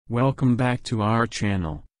Welcome back to our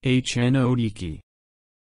channel, Odeki.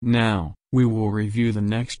 Now, we will review the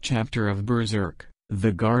next chapter of Berserk,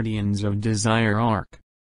 the Guardians of Desire arc.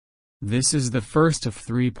 This is the first of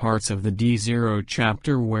 3 parts of the D0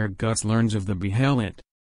 chapter where Guts learns of the Behelit.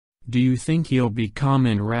 Do you think he'll become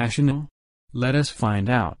irrational? Let us find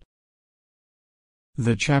out.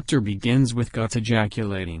 The chapter begins with Guts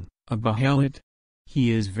ejaculating, "A Behelit?"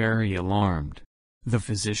 He is very alarmed. The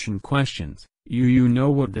physician questions, You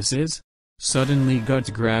know what this is?" Suddenly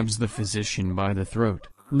Guts grabs the physician by the throat,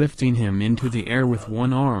 lifting him into the air with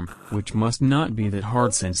one arm, which must not be that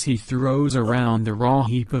hard since he throws around the raw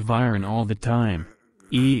heap of iron all the time.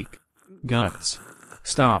 Eek! Guts!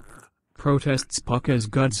 Stop! Protests Puck as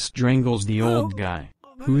Guts strangles the old guy.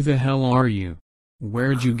 "Who the hell are you?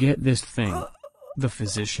 Where'd you get this thing?" The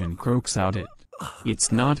physician croaks out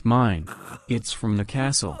 "It's not mine. It's from the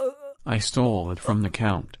castle. I stole it from the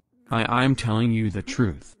Count. I'm telling you the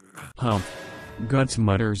truth." Humph! Guts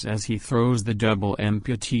mutters as he throws the double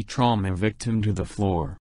amputee trauma victim to the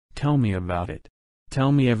floor. "Tell me about it.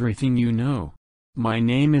 Tell me everything you know. My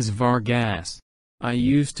name is Vargas. I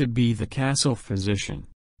used to be the castle physician.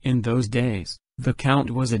 In those days, the Count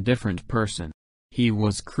was a different person. He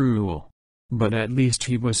was cruel. But at least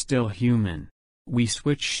he was still human. We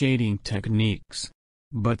switched shading techniques.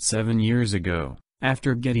 But 7 years ago,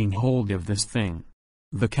 after getting hold of this thing,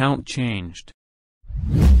 the Count changed.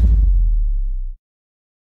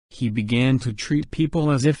 He began to treat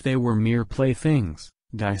people as if they were mere playthings,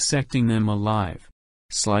 dissecting them alive,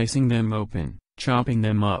 slicing them open, chopping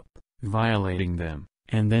them up, violating them,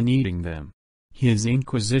 and then eating them. His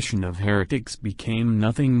inquisition of heretics became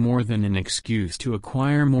nothing more than an excuse to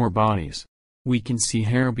acquire more bodies. We can see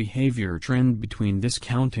her behavior trend between this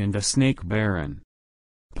Count and the Snake Baron.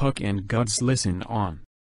 Puck and Guts listen on.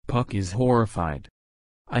 Puck is horrified.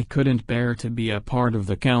 "I couldn't bear to be a part of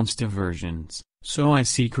the Count's diversions, so I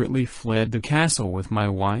secretly fled the castle with my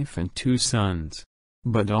wife and 2 sons.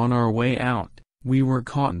 But on our way out, we were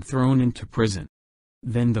caught and thrown into prison.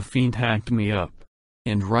 Then the fiend hacked me up.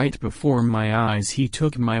 And right before my eyes he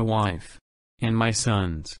took my wife. And my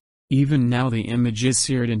sons. Even now the image is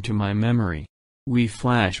seared into my memory." We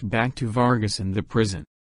flash back to Vargas in the prison.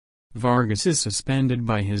 Vargas is suspended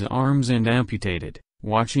by his arms and amputated,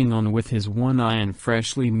 watching on with his one eye and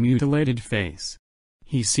freshly mutilated face.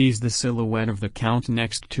 He sees the silhouette of the Count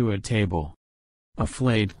next to a table. A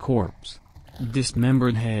flayed corpse.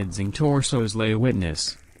 Dismembered heads and torsos lay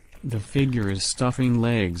witness. The figure is stuffing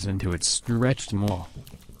legs into its stretched maw.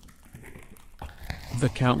 The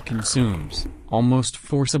Count consumes, almost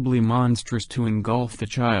forcibly monstrous to engulf the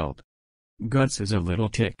child. Guts is a little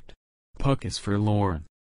ticked. Puck is forlorn.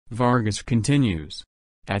 Vargas continues.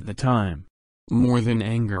 "At the time, more than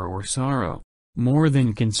anger or sorrow, more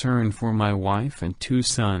than concern for my wife and 2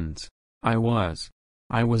 sons, I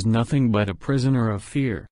was nothing but a prisoner of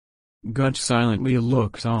fear." Guts silently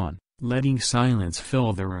looks on, letting silence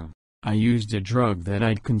fill the room. "I used a drug that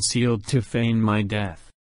I'd concealed to feign my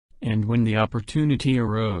death. And when the opportunity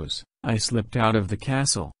arose, I slipped out of the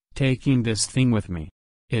castle, taking this thing with me.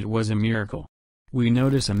 It was a miracle." We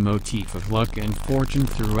notice a motif of luck and fortune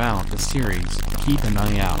throughout the series. Keep an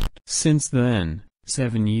eye out. Since then,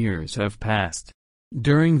 7 years have passed.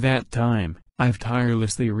 During that time, I've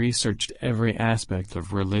tirelessly researched every aspect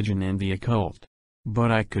of religion and the occult.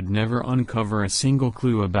 But I could never uncover a single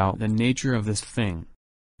clue about the nature of this thing.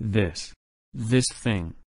 This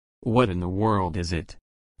thing. What in the world is it?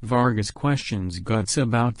 Vargas questions Guts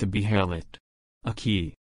about the Behelit. "A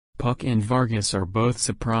key." Puck and Vargas are both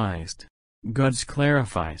surprised. Guts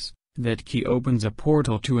clarifies, that key opens a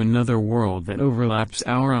portal to another world that overlaps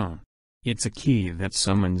our own. It's a key that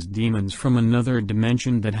summons demons from another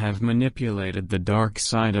dimension that have manipulated the dark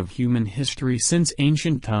side of human history since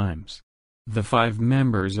ancient times. The 5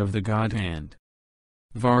 members of the God Hand.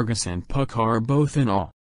 Vargas and Puck are both in awe.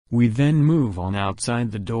 We then move on outside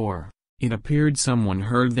the door. It appeared someone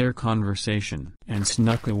heard their conversation and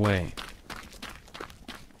snuck away.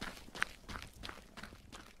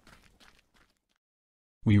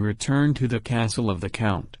 We return to the castle of the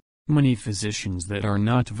Count. Many physicians that are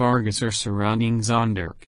not Vargas are surrounding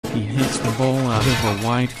Zondark. He hits the bowl out of a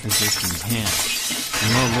white physician's hand.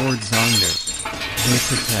 "No, Lord Zondark." They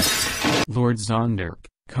protest. "Lord Zondark,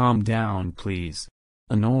 calm down please."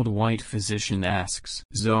 An old white physician asks.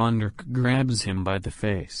 Zondark grabs him by the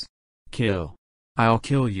face. "Kill. I'll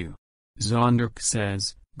kill you." Zondark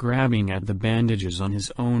says, grabbing at the bandages on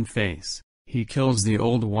his own face. He kills the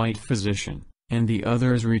old white physician, and the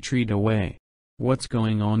others retreat away. "What's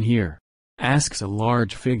going on here?" asks a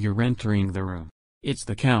large figure entering the room. It's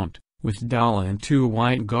the Count, with Dala and 2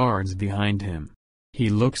 white guards behind him. He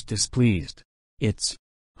looks displeased. It's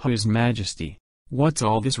His Majesty. What's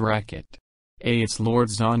all this racket? It's Lord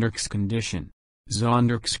Zondark's condition.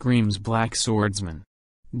 Zondark screams, Black Swordsman.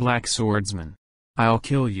 Black Swordsman. I'll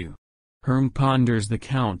kill you. Ponders the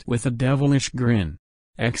Count with a devilish grin.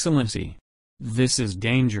 Excellency. This is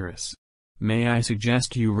dangerous. May I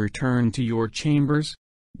suggest you return to your chambers?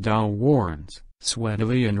 Dal warns,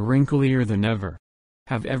 sweatily and wrinklier than ever.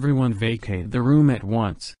 Have everyone vacate the room at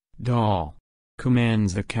once, Dal.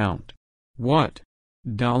 Commands the Count. What?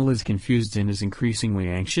 Dal is confused and is increasingly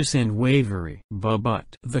anxious and wavery.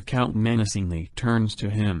 But the Count menacingly turns to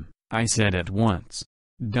him. I said at once.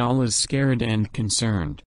 Dal is scared and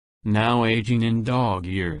concerned. Now aging in dog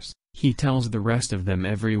years, he tells the rest of them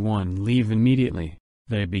everyone leave immediately.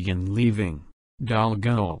 They begin leaving. Dal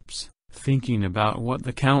gulps, thinking about what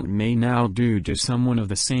the Count may now do to someone of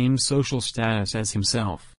the same social status as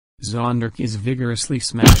himself. Zondark is vigorously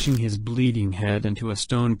smashing his bleeding head into a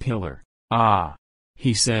stone pillar. Ah!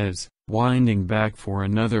 He says, winding back for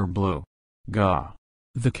another blow. Gah!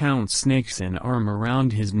 The Count snakes an arm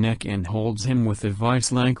around his neck and holds him with a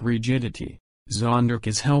vice-like rigidity. Zondark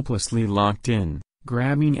is helplessly locked in,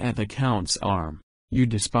 grabbing at the Count's arm. You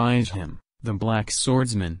despise him, the Black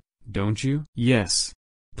Swordsman, don't you? Yes.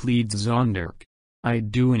 Pleads Zondark.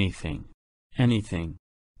 I'd do anything. Anything.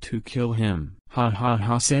 To kill him. Ha ha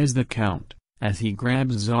ha, says the Count, as he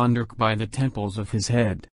grabs Zondark by the temples of his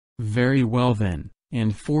head. Very well then,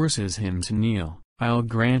 and forces him to kneel. I'll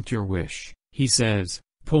grant your wish, he says,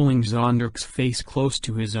 pulling Zondark's face close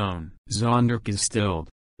to his own. Zondark is stilled.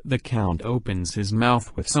 The Count opens his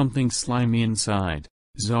mouth with something slimy inside.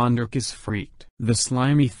 Zondark is freaked. The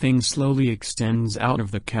slimy thing slowly extends out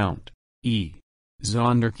of the Count.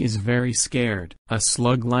 Zondark is very scared. A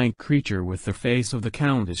slug-like creature with the face of the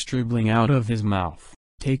Count is dribbling out of his mouth.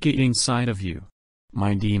 Take it inside of you,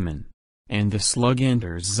 my demon. And the slug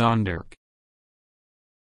enters Zondark.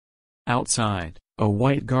 Outside, a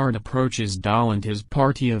white guard approaches Dal and his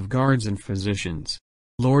party of guards and physicians.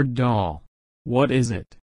 Lord Dal. What is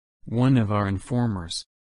it? One of our informers.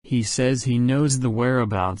 He says he knows the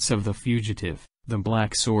whereabouts of the fugitive, the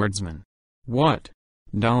Black Swordsman. What?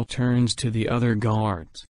 Dal turns to the other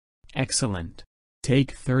guards. Excellent.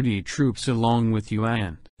 Take 30 troops along with you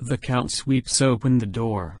and… The Count sweeps open the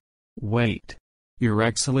door. Wait. Your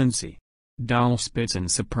Excellency. Dal spits in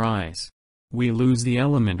surprise. We lose the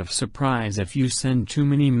element of surprise if you send too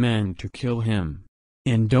many men to kill him.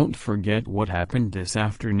 And don't forget what happened this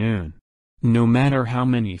afternoon. No matter how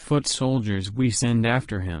many foot soldiers we send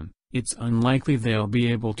after him, it's unlikely they'll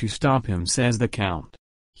be able to stop him, says the Count.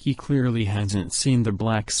 He clearly hasn't seen the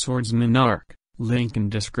Black Swordsman arc. Lincoln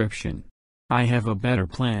description. I have a better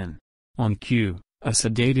plan. On cue, a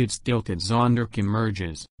sedated, stilted Zondark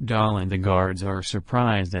emerges. Dal and the guards are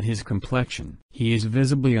surprised at his complexion. He is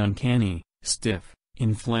visibly uncanny, stiff,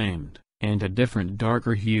 inflamed, and a different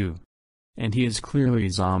darker hue. And he is clearly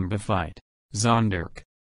zombified. Zondark.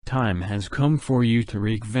 Time has come for you to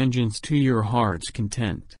wreak vengeance to your heart's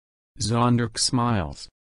content. Zondark smiles.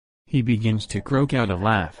 He begins to croak out a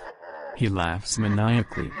laugh. He laughs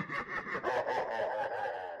maniacally.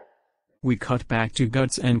 We cut back to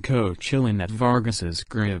Guts and Co. chillin' at Vargas's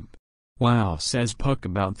crib. Wow, says Puck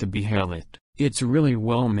about the behelit. It's really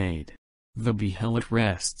well made. The behelit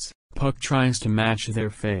rests. Puck tries to match their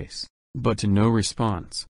face, but to no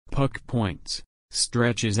response. Puck points,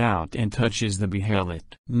 stretches out and touches the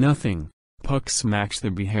behelit. Nothing. Puck smacks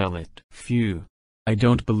the behelit. Phew. I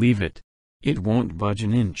don't believe it. It won't budge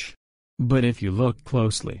an inch. But if you look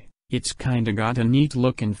closely, it's kinda got a neat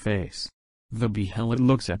looking face. The behelit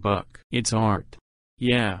looks at Puck. It's art.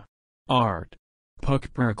 Yeah. Art.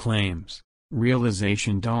 Puck proclaims.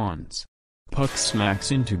 Realization dawns. Puck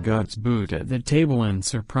smacks into Guts' boot at the table in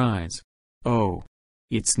surprise. Oh.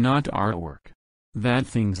 It's not artwork. That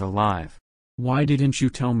thing's alive. Why didn't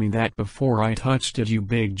you tell me that before I touched it, you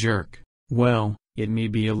big jerk? Well, it may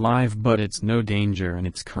be alive, but it's no danger in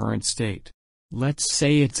its current state. Let's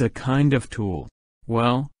say it's a kind of tool.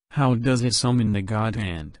 Well, how does it summon the God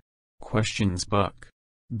Hand? Questions Buck.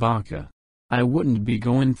 Baka. I wouldn't be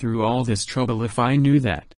going through all this trouble if I knew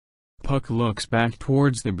that. Puck looks back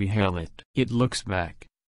towards the behelit. It looks back.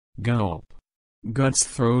 Gulp. Guts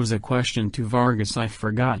throws a question to Vargas. I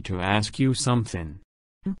forgot to ask you something.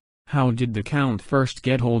 How did the Count first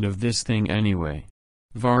get hold of this thing anyway?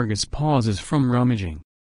 Vargas pauses from rummaging.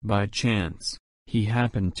 By chance. He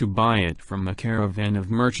happened to buy it from a caravan of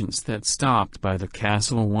merchants that stopped by the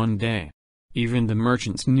castle one day. Even the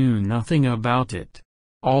merchants knew nothing about it.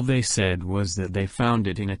 All they said was that they found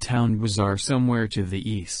it in a town bazaar somewhere to the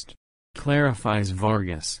east. Clarifies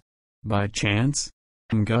Vargas. By chance?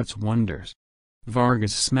 Guts wonders.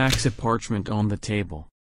 Vargas smacks a parchment on the table.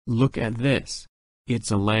 Look at this.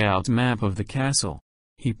 It's a layout map of the castle.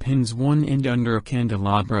 He pins one end under a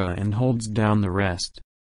candelabra and holds down the rest.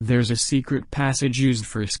 There's a secret passage used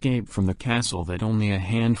for escape from the castle that only a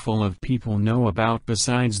handful of people know about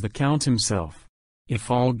besides the Count himself. If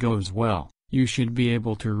all goes well, you should be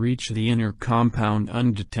able to reach the inner compound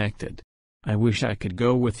undetected. I wish I could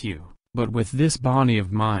go with you, but with this body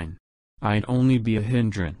of mine, I'd only be a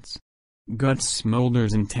hindrance. Guts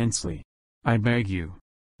smolders intensely. I beg you.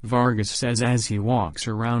 Vargas says as he walks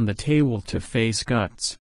around the table to face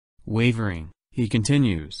Guts. Wavering, he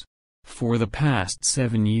continues. For the past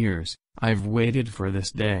 7 years, I've waited for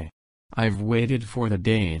this day. I've waited for the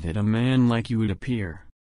day that a man like you would appear.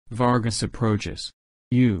 Vargas approaches.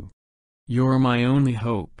 You're my only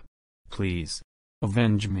hope. Please.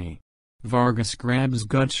 Avenge me. Vargas grabs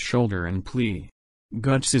Guts' shoulder and plea.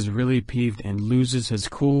 Guts is really peeved and loses his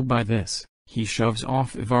cool by this. He shoves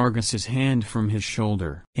off Vargas's hand from his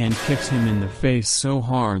shoulder and kicks him in the face so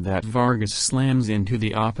hard that Vargas slams into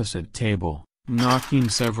the opposite table, knocking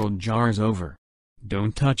several jars over.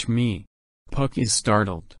 Don't touch me. Puck is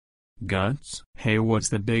startled. Guts? Hey, what's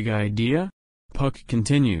the big idea? Puck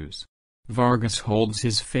continues. Vargas holds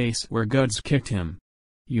his face where Guts kicked him.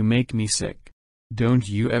 You make me sick. Don't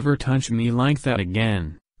you ever touch me like that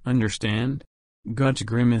again, understand? Guts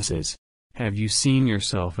grimaces. Have you seen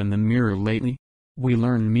yourself in the mirror lately? We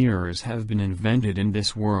learn mirrors have been invented in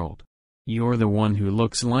this world. You're the one who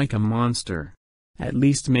looks like a monster. At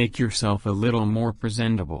least make yourself a little more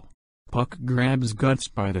presentable. Puck grabs Guts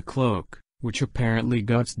by the cloak, which apparently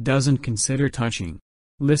Guts doesn't consider touching.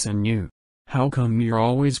 Listen you. How come you're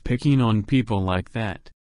always picking on people like that?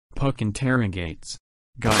 Puck interrogates.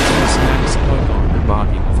 Guts smacks Puck on the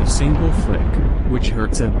body with a single flick, which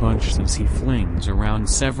hurts a bunch since he flings around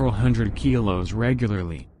several hundred kilos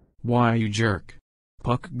regularly. Why you jerk?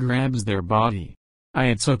 Puck grabs their body.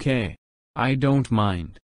 It's okay. I don't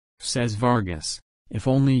mind. Says Vargas. If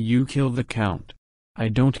only you kill the Count. I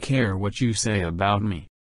don't care what you say about me.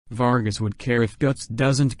 Vargas would care if Guts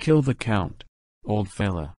doesn't kill the Count. Old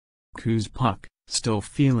fella. Coos Puck, still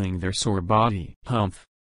feeling their sore body. Humph.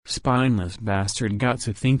 Spineless bastard Guts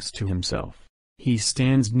thinks to himself. He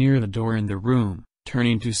stands near the door in the room,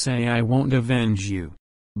 turning to say I won't avenge you.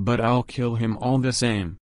 But I'll kill him all the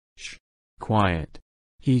same. Shh. Quiet.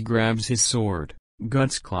 He grabs his sword.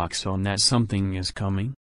 Guts clocks on that something is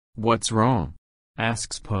coming. What's wrong?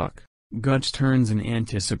 Asks Puck. Guts turns in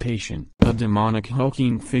anticipation. A demonic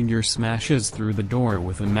hulking figure smashes through the door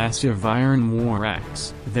with a massive iron war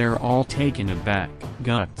axe. They're all taken aback.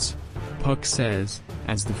 Guts. Puck says,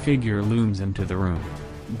 as the figure looms into the room.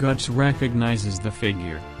 Guts recognizes the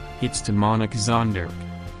figure. It's demonic Zondark.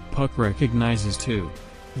 Puck recognizes too.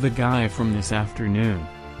 The guy from this afternoon.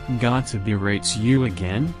 Guts berates you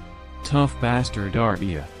again? Tough bastard aren't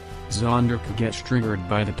ya? Zondark gets triggered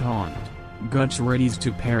by the taunt. Guts readies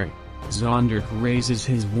to parry. Zondark raises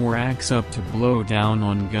his war axe up to blow down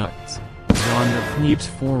on Guts. Zondark leaps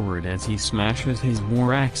forward as he smashes his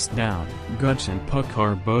war axe down. Guts and Puck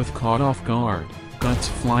are both caught off guard. Guts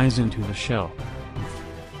flies into the shell.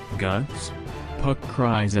 Guts? Puck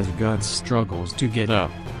cries as Guts struggles to get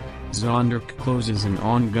up. Zondark closes in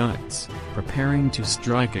on Guts, preparing to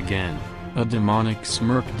strike again. A demonic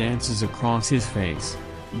smirk dances across his face.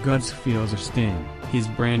 Guts feels a sting, his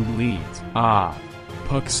brain bleeds. Ah!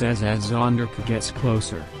 Puck says as Zondark gets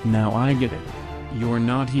closer. Now I get it. You're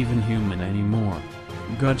not even human anymore.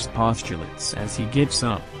 Guts postulates as he gets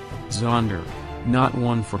up. Zondark, not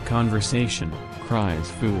one for conversation,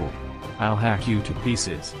 cries fool. I'll hack you to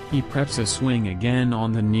pieces. He preps a swing again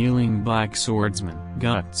on the kneeling black swordsman.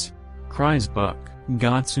 Guts! Cries Puck.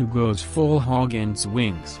 Guts goes full hog and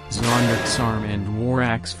swings. Zondark's arm and war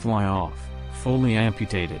axe fly off, fully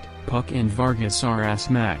amputated. Puck and Vargas are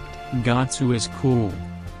smacked. Guts is cool.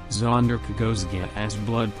 Zondark goes get as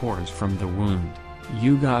blood pours from the wound.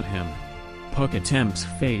 You got him. Puck attempts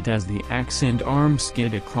fate as the axe and arm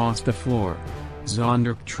skid across the floor.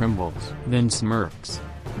 Zondark trembles, then smirks.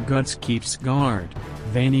 Guts keeps guard.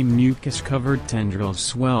 Veiny mucus-covered tendrils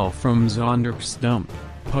swell from Zondark's stump.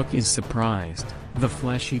 Puck is surprised. The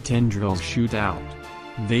fleshy tendrils shoot out.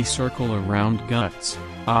 They circle around Guts.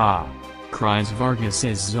 Ah! Cries Vargas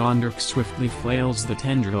as Zondark swiftly flails the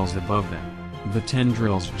tendrils above them. The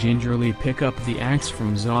tendrils gingerly pick up the axe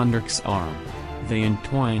from Zondark's arm. They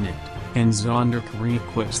entwine it, and Zondark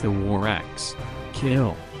re-equips the war axe.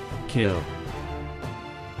 Kill. Kill.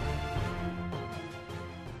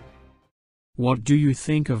 What do you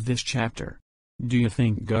think of this chapter? Do you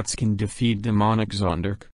think Guts can defeat demonic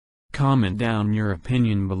Zondark? Comment down your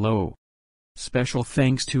opinion below. Special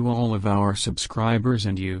thanks to all of our subscribers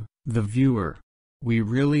and you, the viewer. We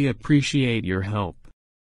really appreciate your help.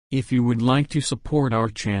 If you would like to support our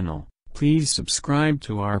channel, please subscribe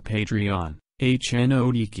to our Patreon,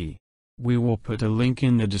 Odeki. We will put a link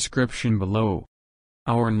in the description below.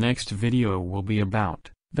 Our next video will be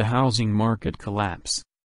about the housing market collapse.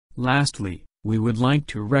 Lastly, we would like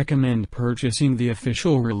to recommend purchasing the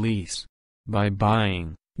official release. By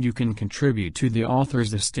buying, you can contribute to the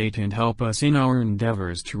author's estate and help us in our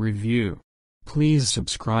endeavors to review. Please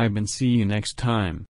subscribe and see you next time.